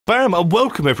Bam, and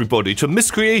welcome everybody to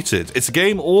Miscreated. It's a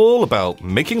game all about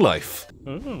making life.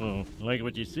 Oh, like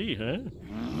what you see, huh?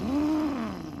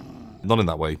 Not in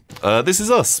that way. This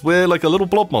is us. We're like a little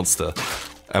blob monster.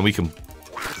 And we can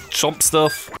chomp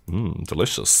stuff.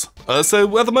 Delicious.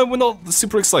 So at the moment we're not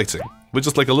super exciting. We're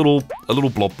just like a little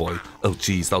blob boy. Oh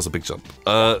geez, that was a big jump.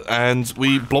 And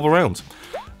we blob around.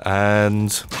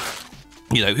 And,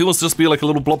 you know, who wants to just be like a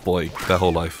little blob boy their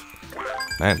whole life?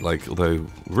 Man, like, although,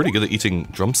 really good at eating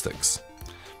drumsticks.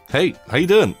 Hey, how you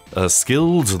doing?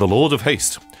 Skilled, the Lord of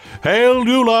Haste. Hail,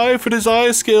 new life, it is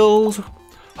I, Skilled.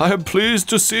 I am pleased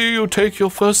to see you take your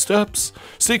first steps.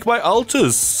 Seek my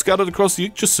altars scattered across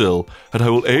Yggdrasil, and I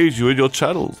will aid you in your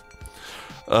channels.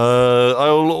 I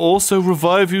will also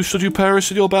revive you should you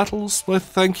perish in your battles. Why,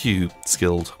 thank you,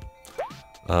 Skilled.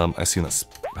 I assume that's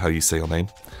how you say your name.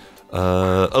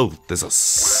 Oh, there's a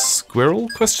squirrel,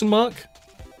 question mark?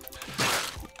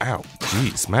 Ow,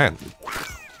 jeez, man.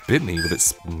 Bit me with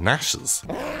its gnashes.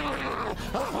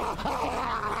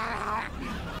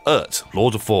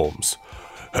 Lord of Forms.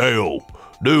 Hail,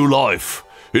 new life.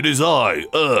 It is I,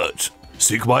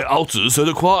 Seek my altars and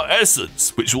acquire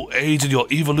essence, which will aid in your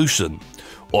evolution.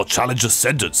 Or challenge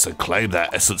ascendants and claim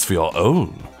their essence for your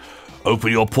own.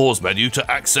 Open your pause menu to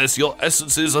access your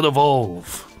essences and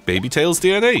evolve. Baby Tail's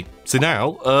DNA. So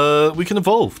now, we can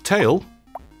evolve. Tail.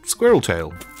 Squirrel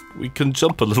tail. We can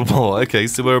jump a little more. Okay,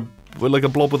 so we're like a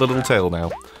blob with a little tail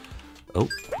now. Oh.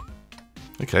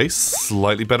 Okay,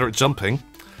 slightly better at jumping.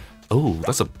 Oh,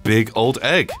 that's a big old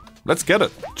egg. Let's get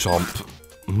it. Chomp.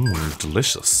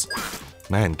 Delicious.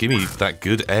 Man, give me that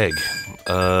good egg.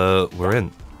 We're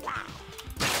in.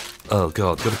 Oh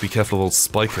god, gotta be careful of old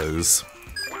spikos.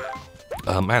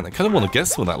 Man, I kind of want to get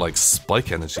some of that, like,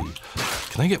 spike energy.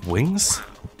 Can I get wings?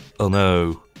 Oh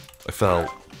no. I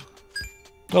fell.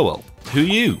 Oh well. Who are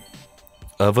you?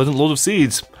 Verdant Lord of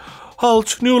Seeds.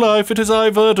 Halt, new life, it is I,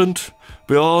 Verdant.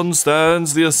 Beyond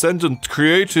stands the Ascendant,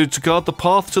 created to guard the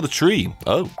path to the tree.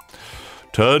 Oh.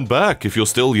 Turn back if you're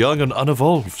still young and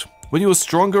unevolved. When you are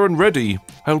stronger and ready,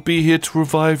 I'll be here to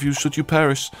revive you should you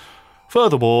perish.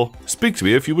 Furthermore, speak to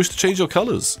me if you wish to change your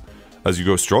colours. As you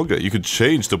grow stronger, you can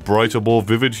change to brighter, more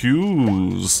vivid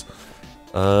hues.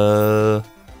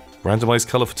 Randomized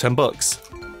colour for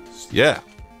 $10. Yeah.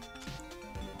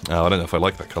 Oh, I don't know if I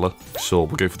like that colour. Sure,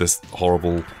 we'll go for this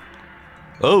horrible...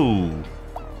 Oh!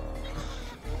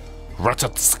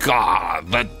 Ratatska,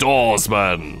 the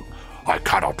Doorsman! I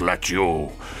cannot let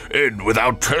you in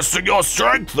without testing your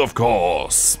strength, of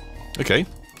course! Okay.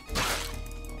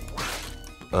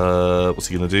 What's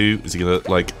he gonna do? Is he gonna,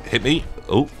 like, hit me?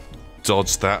 Oh,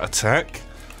 dodge that attack.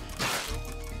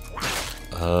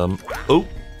 Oh!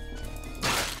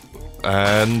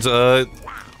 And,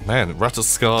 man,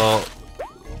 Ratatska...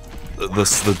 The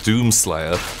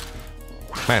Doomslayer.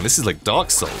 Man, this is like Dark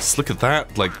Souls. Look at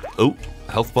that. Like, oh,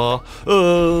 health bar.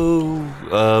 Oh,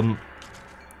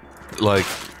 like,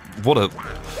 what a...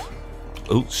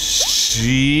 Oh,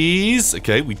 jeez.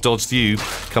 Okay, we dodged you.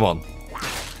 Come on.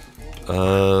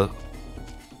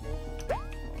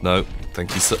 No,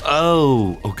 thank you, sir.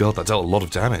 Oh god, that dealt a lot of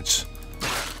damage.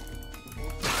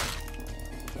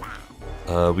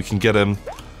 We can get him.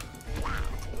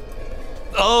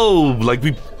 Oh, like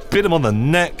we bit him on the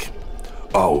neck.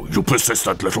 Oh, you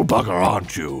persistent little bugger,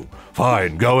 aren't you?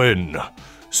 Fine, go in.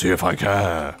 See if I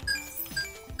care.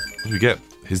 What do we get?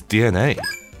 His DNA.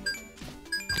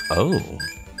 Oh.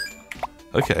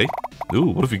 Okay. Ooh,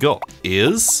 what have we got?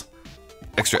 Ears?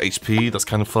 Extra HP, that's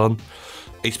kind of fun.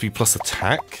 HP plus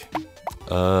attack.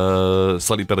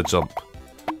 Slightly better jump.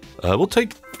 We'll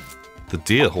take the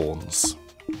deer horns.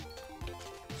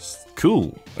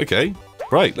 Cool. Okay.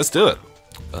 Right, let's do it.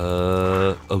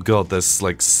 Oh god, there's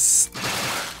like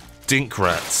stink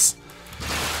rats.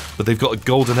 But they've got a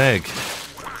golden egg.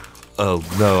 Oh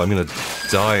no, I'm gonna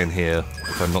die in here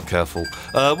if I'm not careful.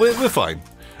 We're fine.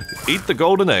 Eat the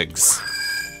golden eggs.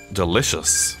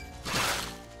 Delicious.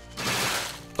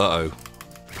 Uh-oh.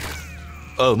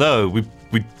 Oh no, we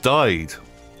died.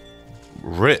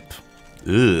 RIP.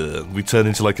 Ugh. We turned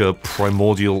into like a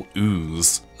primordial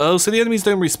ooze. Oh, so the enemies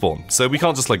don't respawn, so we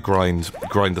can't just like grind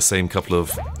the same couple of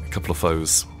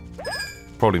foes.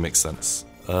 Probably makes sense.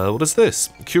 What is this?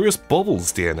 Curious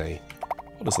Bobbles DNA.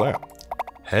 What is that?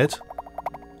 Head?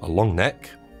 A long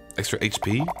neck? Extra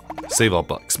HP? Save our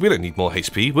bucks. We don't need more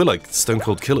HP. We're like stone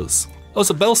cold killers. Oh, it's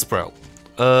a bell sprout.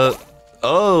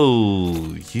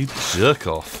 Oh, you jerk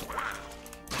off.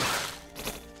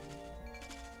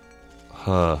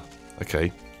 Huh.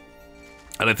 Okay.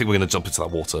 I don't think we're going to jump into that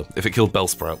water. If it killed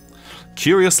Bellsprout.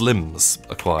 Curious limbs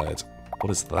acquired. What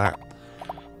is that?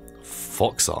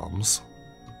 Fox arms?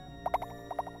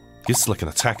 Gives us like an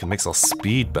attack and makes our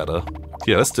speed better.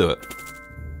 Yeah, let's do it.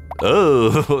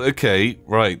 Oh, okay.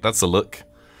 Right, that's a look.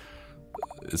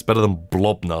 It's better than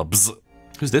Blob Nubs.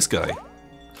 Who's this guy?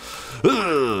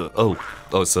 Oh,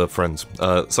 it's a friend.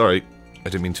 Sorry. I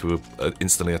didn't mean to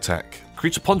instantly attack.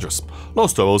 Creature ponderous.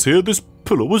 Last time I was here, this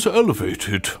pillar was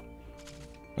elevated.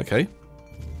 Okay.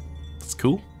 That's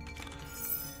cool.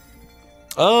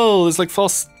 Oh, there's like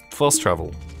fast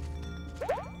travel.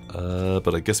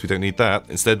 But I guess we don't need that.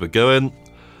 Instead, we're going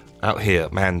out here.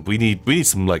 Man, we need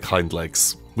some like hind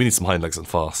legs. We need some hind legs and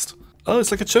fast. Oh,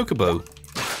 it's like a chocobo.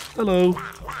 Hello.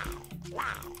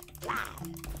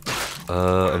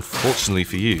 Unfortunately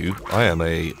for you, I am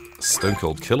a stone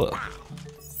cold killer.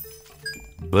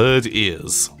 Bird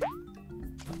ears.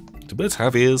 Do birds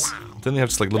have ears? Don't they have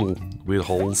just like little weird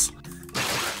holes?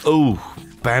 Oh,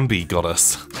 Bambi got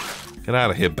us. Get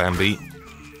out of here, Bambi.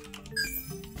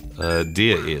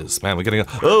 Deer ears. Man, we're getting...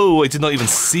 Oh, I did not even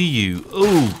see you.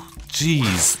 Oh,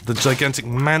 jeez. The gigantic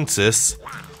mantis.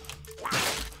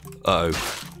 Uh-oh.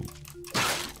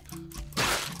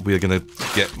 We are gonna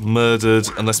get murdered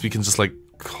unless we can just, like,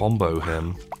 combo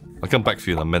him. I'll come back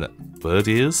for you in a minute. Bird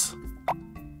ears?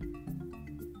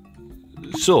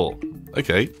 Sure.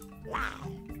 Okay.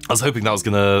 I was hoping that was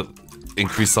gonna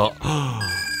increase our...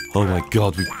 Oh my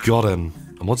god, we got him.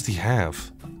 And what did he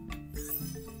have?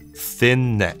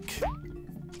 Thin neck.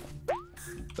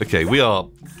 Okay, we are...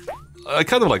 I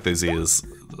kind of like those ears.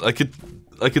 I could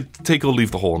take or leave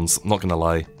the horns, I'm not gonna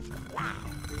lie.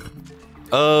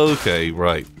 Okay,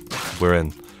 right. We're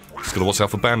in. Just gotta watch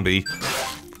out for Bambi.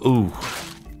 Ooh.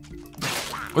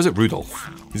 Or is it Rudolph?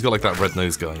 He's got like that red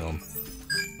nose going on.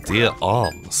 Deer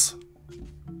arms.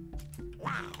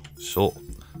 Sure.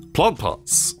 Plant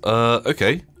parts.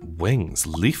 Okay. Wings.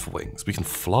 Leaf wings. We can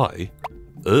fly.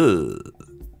 Ugh.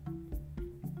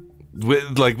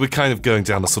 We're kind of going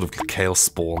down a sort of Chaos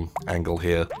Spawn angle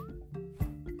here.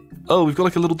 Oh, we've got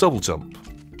like a little double jump.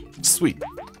 Sweet.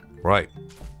 Right.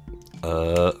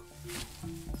 Oh.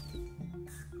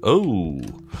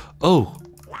 Oh.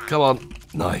 Come on.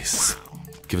 Nice.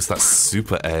 Give us that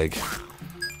super egg.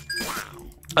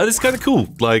 And it's kind of cool.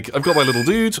 Like, I've got my little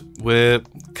dude. We're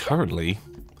currently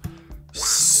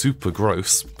super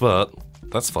gross, but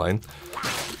that's fine.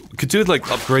 We could do it like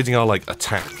upgrading our like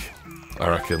attack, I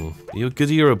reckon. Are you a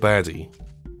goodie or a baddie?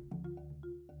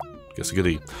 Guess a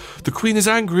goodie. The queen is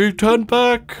angry, turn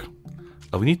back!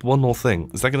 Oh, we need one more thing.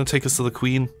 Is that gonna take us to the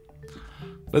queen?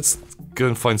 Let's go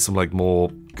and find some like more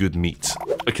good meat.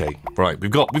 Okay, right,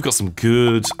 we've got some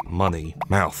good money.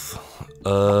 Mouth.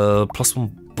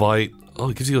 +1 bite. Oh,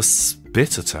 it gives you a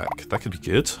spit attack. That could be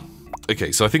good.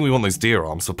 Okay, so I think we want those deer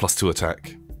arms for +2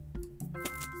 attack.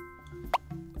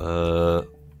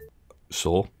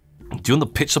 Sure. Do you want the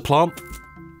pitcher plant?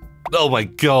 Oh my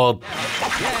god.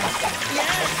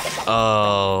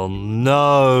 Oh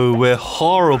no, we're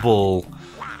horrible.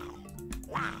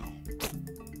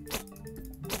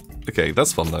 Okay,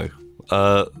 that's fun though.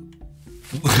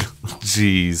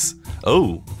 Jeez.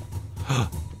 Oh.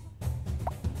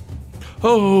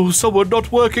 Oh, someone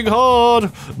not working hard!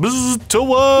 Bzz, to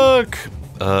work!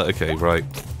 Okay, right.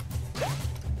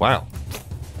 Wow.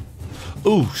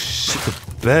 Oh, shit, the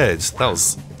bed. That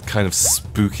was kind of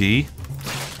spooky.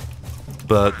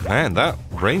 But, man, that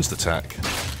ranged attack.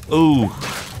 Oh.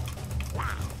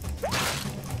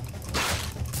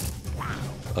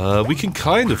 We can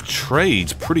kind of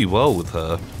trade pretty well with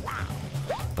her.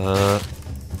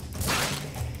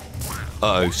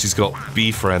 Uh-oh, she's got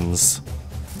bee friends.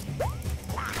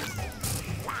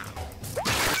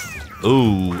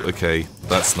 Ooh, okay,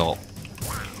 that's not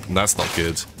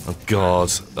good. Oh god,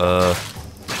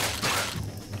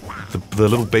 the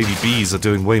little baby bees are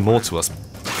doing way more to us.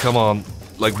 Come on,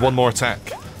 like one more attack.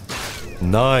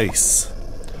 Nice.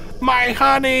 My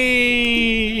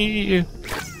honey!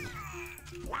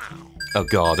 Oh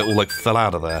god, it all like fell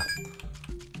out of there.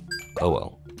 Oh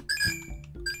well.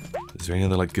 Is there any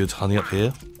other like good honey up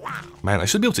here? Man, I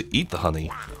should be able to eat the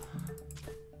honey.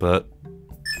 But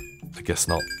I guess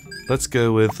not. Let's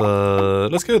go with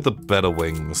the better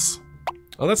wings.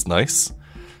 Oh, that's nice.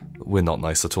 We're not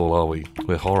nice at all, are we?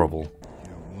 We're horrible.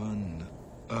 You're one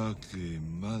ugly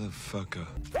motherfucker.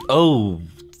 Oh,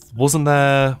 wasn't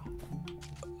there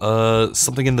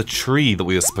something in the tree that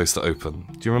we were supposed to open?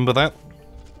 Do you remember that?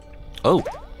 Oh,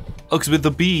 because with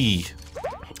the bee.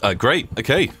 Great.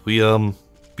 Okay, we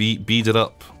beat it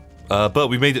up, but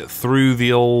we made it through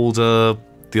the old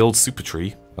super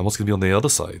tree. And what's gonna be on the other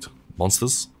side?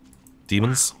 Monsters.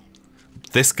 Demons?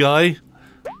 This guy?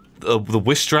 The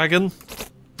wish dragon?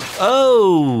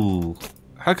 Oh!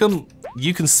 How come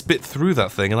you can spit through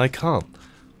that thing and I can't?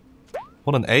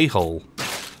 What an a-hole.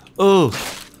 Oh!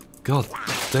 God,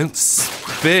 don't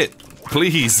spit,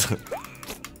 please.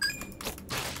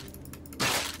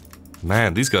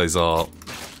 Man, these guys are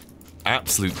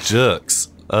absolute jerks.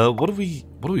 What do we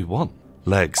want?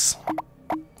 Legs.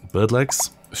 Bird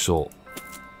legs? Sure.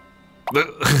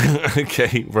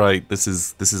 Okay, right, this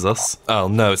is us. Oh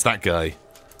no, it's that guy.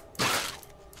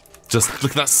 Just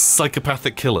look at that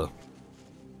psychopathic killer.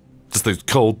 Just those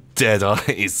cold, dead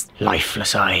eyes.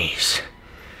 Lifeless eyes.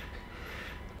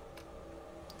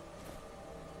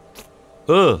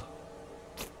 Ugh.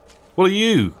 What are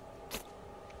you?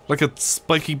 Like a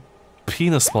spiky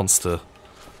penis monster.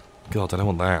 God, I don't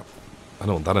want that. I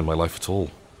don't want that in my life at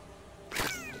all.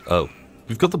 Oh.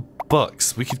 We've got the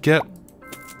bucks. We could get...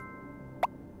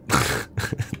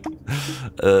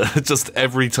 just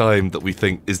every time that we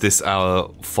think, is this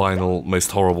our final,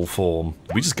 most horrible form,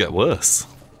 we just get worse.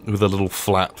 With a little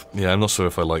flap. Yeah, I'm not sure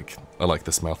if I like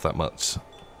this mouth that much.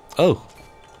 Oh.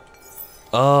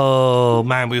 Oh,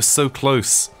 man, we were so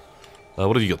close.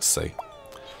 What have you got to say?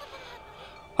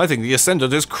 I think the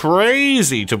Ascendant is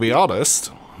crazy, to be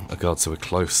honest. Oh god, so we're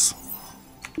close.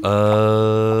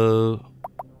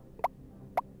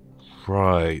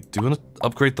 Right. Do you want to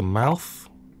upgrade the mouth?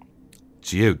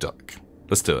 Geoduck.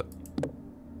 Let's do it.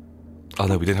 Oh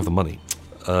no, we didn't have the money.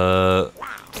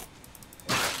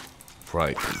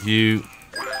 Right. You.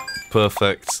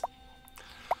 Perfect.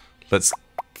 Let's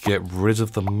get rid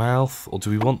of the mouth, or do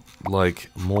we want, like,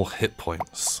 more hit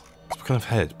points? What kind of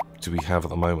head do we have at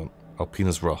the moment?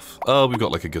 Alpina's rough. Oh, we've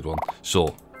got, like, a good one.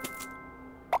 Sure.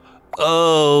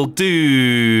 Oh,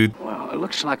 dude! Well, it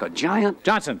looks like a giant...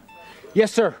 Johnson!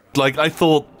 Yes, sir! Like, I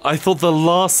thought the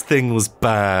last thing was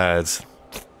bad.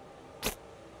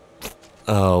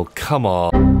 Oh, come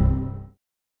on.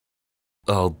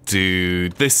 Oh,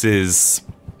 dude, this is...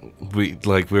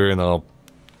 we're in our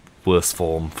worst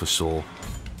form, for sure.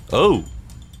 Oh!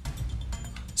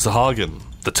 Sahagin,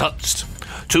 the touched.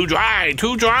 Too dry,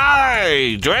 too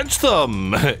dry! Drench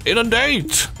them!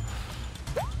 Inundate!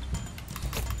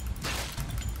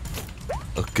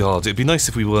 Oh god, it'd be nice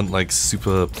if we weren't, like,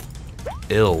 super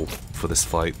ill for this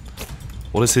fight.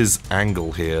 What is his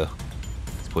angle here?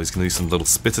 Well, he's gonna do some little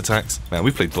spit attacks. Man,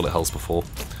 we've played bullet hells before.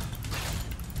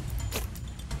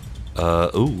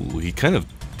 Ooh, he kind of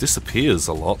disappears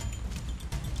a lot.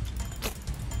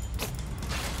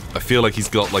 I feel like he's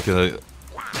got, like, a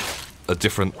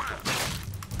different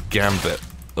gambit.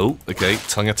 Oh, okay,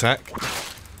 tongue attack.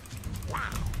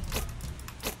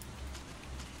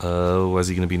 Where's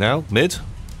he gonna be now? Mid?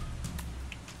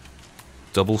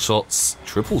 Double shots,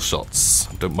 triple shots.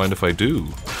 Don't mind if I do.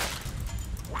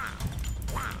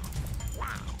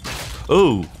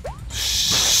 Oh!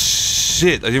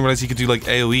 Shit, I didn't realize he could do, like,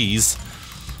 AoEs.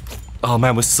 Oh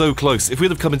man, we're so close. If we'd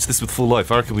have come into this with full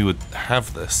life, I reckon we would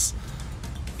have this.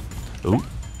 Oh.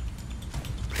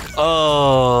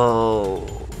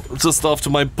 Oh! Just after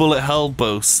my bullet hell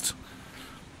boast.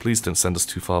 Please don't send us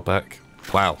too far back.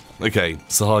 Wow. Okay,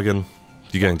 Sahagin,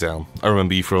 you're going down. I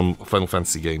remember you from Final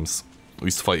Fantasy games. We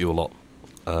used to fight you a lot.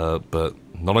 But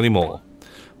not anymore.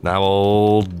 Now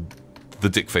old... the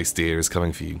dick-faced deer is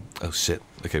coming for you. Oh shit.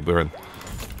 Okay, we're in.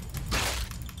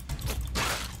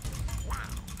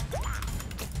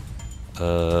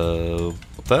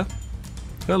 Up there?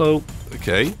 Hello.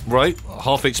 Okay, right.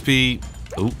 Half HP.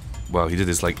 Oh, wow, he did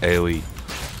his, like, AoE.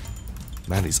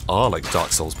 Man, these are like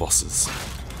Dark Souls bosses.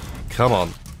 Come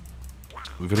on.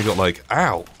 We've only got, like,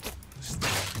 ow.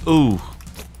 Ooh.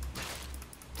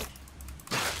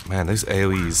 Man, those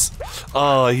AoEs.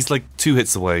 Oh, he's like 2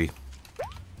 hits away.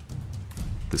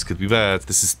 This could be bad.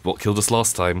 This is what killed us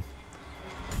last time.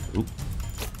 Ooh.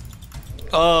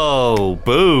 Oh,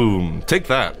 boom. Take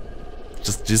that.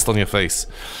 Just on your face.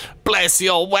 Bless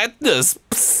your wetness!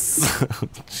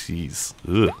 Jeez.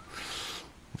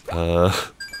 Ugh.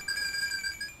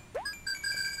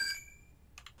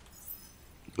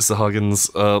 Sahagin's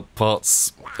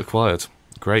parts acquired.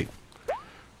 Great.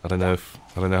 I don't know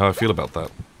how I feel about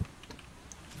that.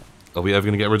 Are we ever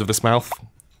gonna get rid of this mouth?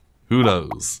 Who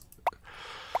knows?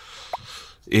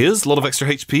 Ears, a lot of extra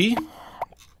HP.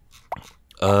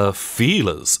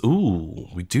 Feelers. Ooh,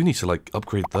 we do need to, like,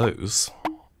 upgrade those.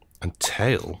 And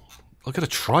tail. I'll get a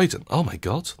trident. Oh my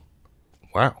god.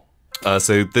 Wow.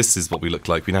 So this is what we look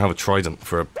like. We now have a trident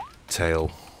for a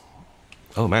tail.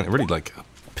 Oh man, it really, like,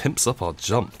 pimps up our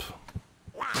jump.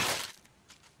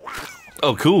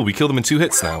 Oh cool, we killed them in 2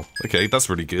 hits now. Okay, that's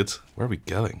really good. Where are we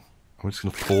going? I'm just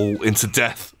gonna fall into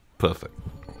death. Perfect.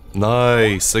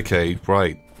 Nice, okay,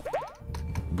 right.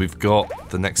 We've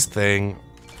got the next thing.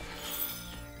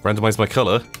 Randomize my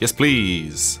color. Yes,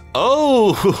 please.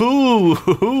 Oh,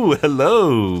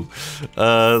 hello.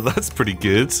 That's pretty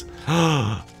good.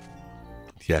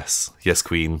 Yeah, Yes, yes,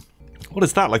 Queen. What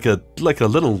is that? Like a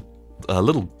little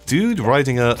dude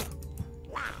riding a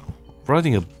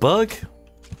bug?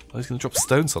 Oh, he's gonna drop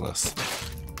stones on us.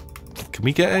 Can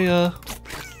we get a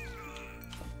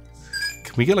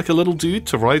Can we get like a little dude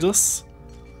to ride us?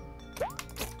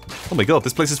 Oh my god,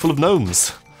 this place is full of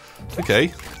gnomes.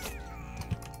 Okay.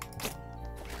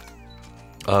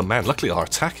 Man, luckily our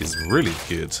attack is really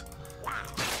good.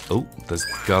 Oh, there's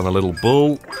gone a little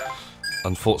bull.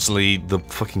 Unfortunately, the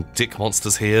fucking dick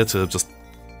monster's here to just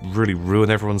really ruin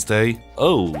everyone's day.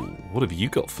 Oh, what have you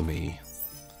got for me?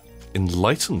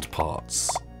 Enlightened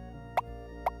parts.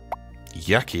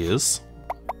 Yak ears.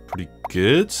 Pretty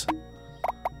good.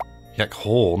 Yak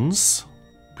horns.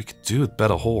 We could do with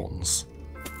better horns.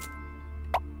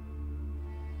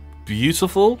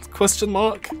 Beautiful? Question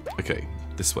mark? Okay,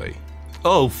 this way.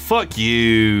 Oh, fuck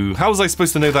you! How was I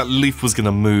supposed to know that leaf was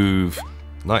gonna move?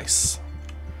 Nice.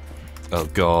 Oh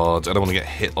god, I don't want to get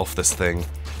hit off this thing.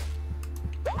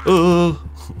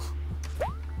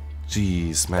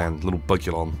 Jeez, man, little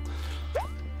bugulon.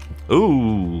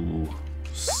 Ooh,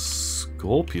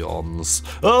 scorpions.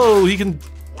 Oh, he can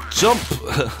jump!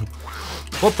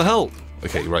 What the hell?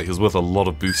 Okay, right, he was worth a lot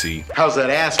of booty. How's that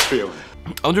ass feeling?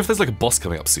 I wonder if there's like a boss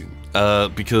coming up soon.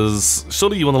 Because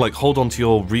surely you want to like hold on to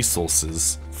your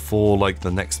resources for like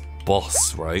the next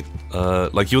boss, right?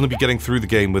 Like you want to be getting through the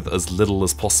game with as little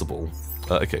as possible.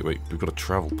 Okay, wait, we've got a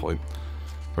travel point.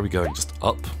 Where are we going? Just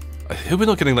up? I hope we're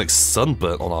not getting like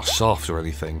sunburnt on our shaft or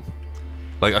anything.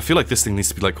 Like I feel like this thing needs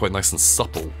to be like quite nice and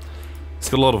supple. It's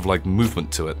got a lot of like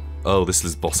movement to it. Oh, this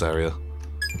is boss area.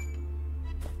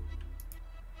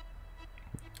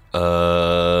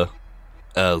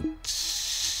 Oh,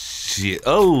 shit.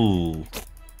 Oh!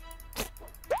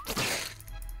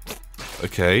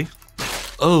 Okay.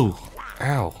 Oh!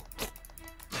 Ow.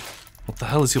 What the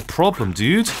hell is your problem,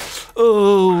 dude?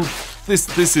 Oh! This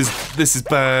is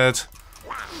bad.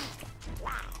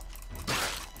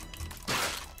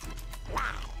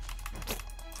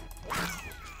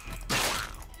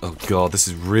 Oh god, this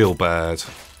is real bad.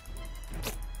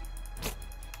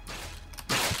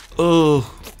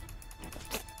 Oh!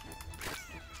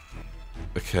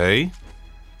 Okay.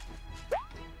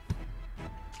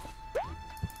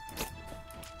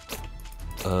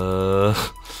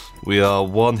 We are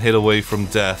one hit away from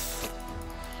death.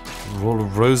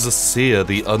 Rosacea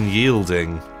the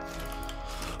Unyielding.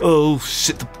 Oh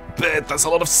shit, the bed, that's a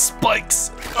lot of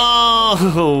spikes!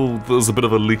 Oh, that was a bit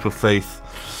of a leap of faith.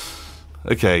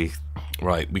 Okay,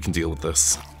 right, we can deal with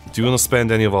this. Do you want to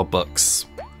spend any of our bucks?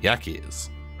 Yak ears.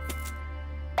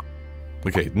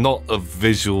 Okay, not a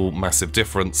visual massive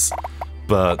difference,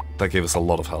 but that gave us a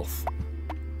lot of health.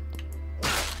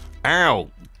 Ow!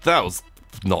 That was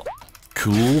not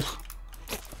cool.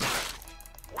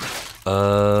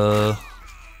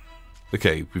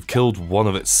 Okay, we've killed one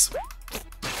of its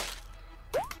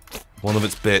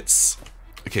bits.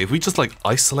 Okay, if we just like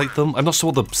isolate them, I'm not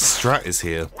sure what the strat is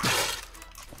here.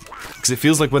 Because it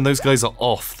feels like when those guys are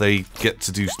off, they get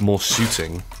to do more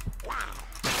shooting.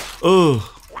 Ugh.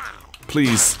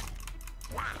 Please.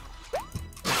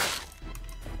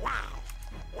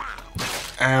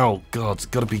 Ow, god,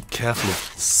 gotta be careful of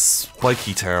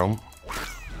Spiky Town.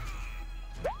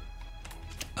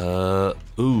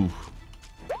 Ooh.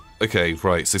 Okay,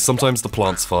 right, so sometimes the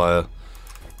plants fire,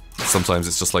 sometimes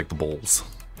it's just like the balls.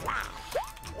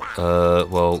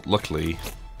 Well, luckily...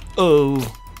 Oh!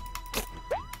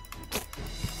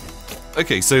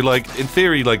 Okay, so like, in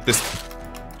theory, like, this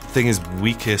thing is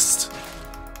weakest...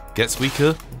 Gets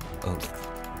weaker?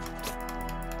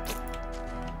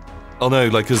 Oh no,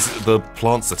 like, because the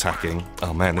plant's attacking.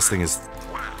 Oh man, this thing is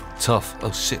tough.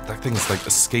 Oh shit, that thing is like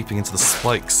escaping into the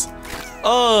spikes.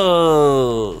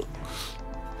 Oh!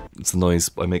 It's the noise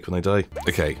I make when I die.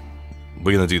 Okay,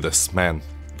 we're gonna do this. Man,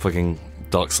 fucking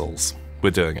Dark Souls.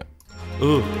 We're doing it.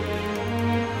 Ooh.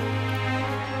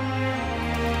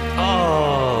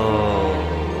 Oh!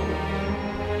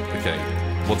 Okay,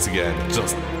 once again,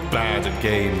 just bad at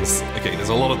games. Okay, there's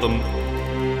a lot of them.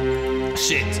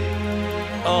 Shit!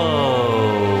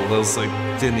 Oh, those I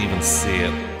didn't even see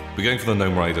it. We're going for the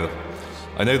Gnome Rider.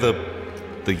 I know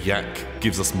the yak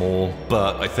gives us more,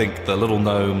 but I think the little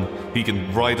gnome, he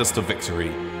can ride us to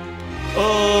victory.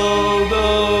 Oh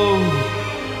no!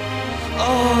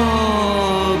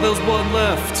 Oh, there's one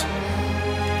left.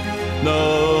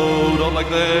 No, not like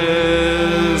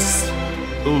this.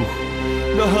 Ooh,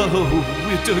 no,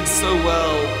 we're doing so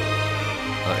well.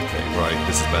 Okay, right,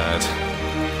 this is bad.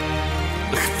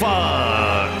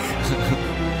 Fuck!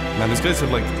 Man, these guys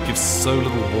have like give so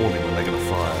little warning when they're gonna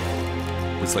fire.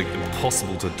 It's like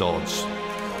impossible to dodge.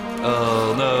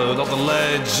 Oh no, not the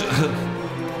ledge!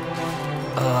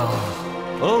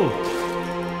 Oh! Oh!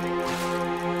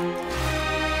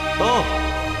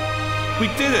 We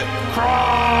did it!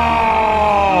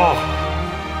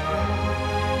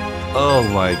 Oh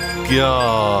my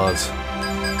god!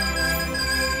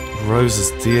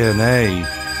 Rose's DNA.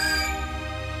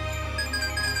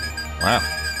 Wow.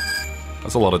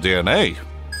 That's a lot of DNA.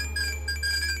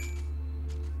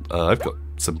 I've got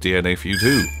some DNA for you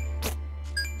too.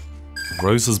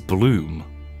 Rose's bloom.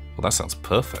 Well, that sounds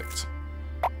perfect.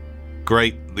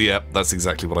 Great. Yep, that's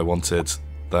exactly what I wanted.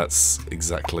 That's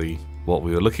exactly what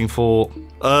we were looking for.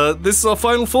 This is our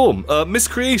final form.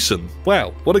 Miscreation.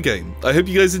 Wow, what a game. I hope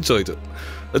you guys enjoyed it.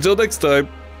 Until next time,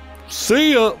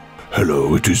 see ya!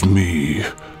 Hello, it is me,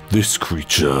 this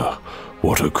creature.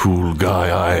 What a cool guy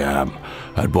I am,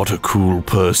 and what a cool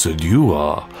person you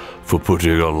are for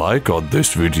putting a like on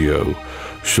this video.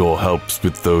 Sure helps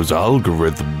with those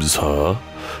algorithms, huh?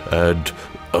 And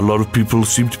a lot of people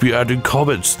seem to be adding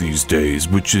comments these days,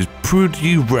 which is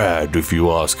pretty rad if you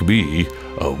ask me,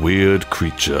 a weird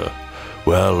creature.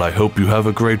 Well, I hope you have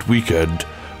a great weekend,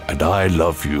 and I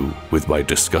love you with my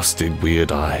disgusting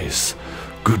weird eyes.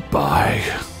 Goodbye.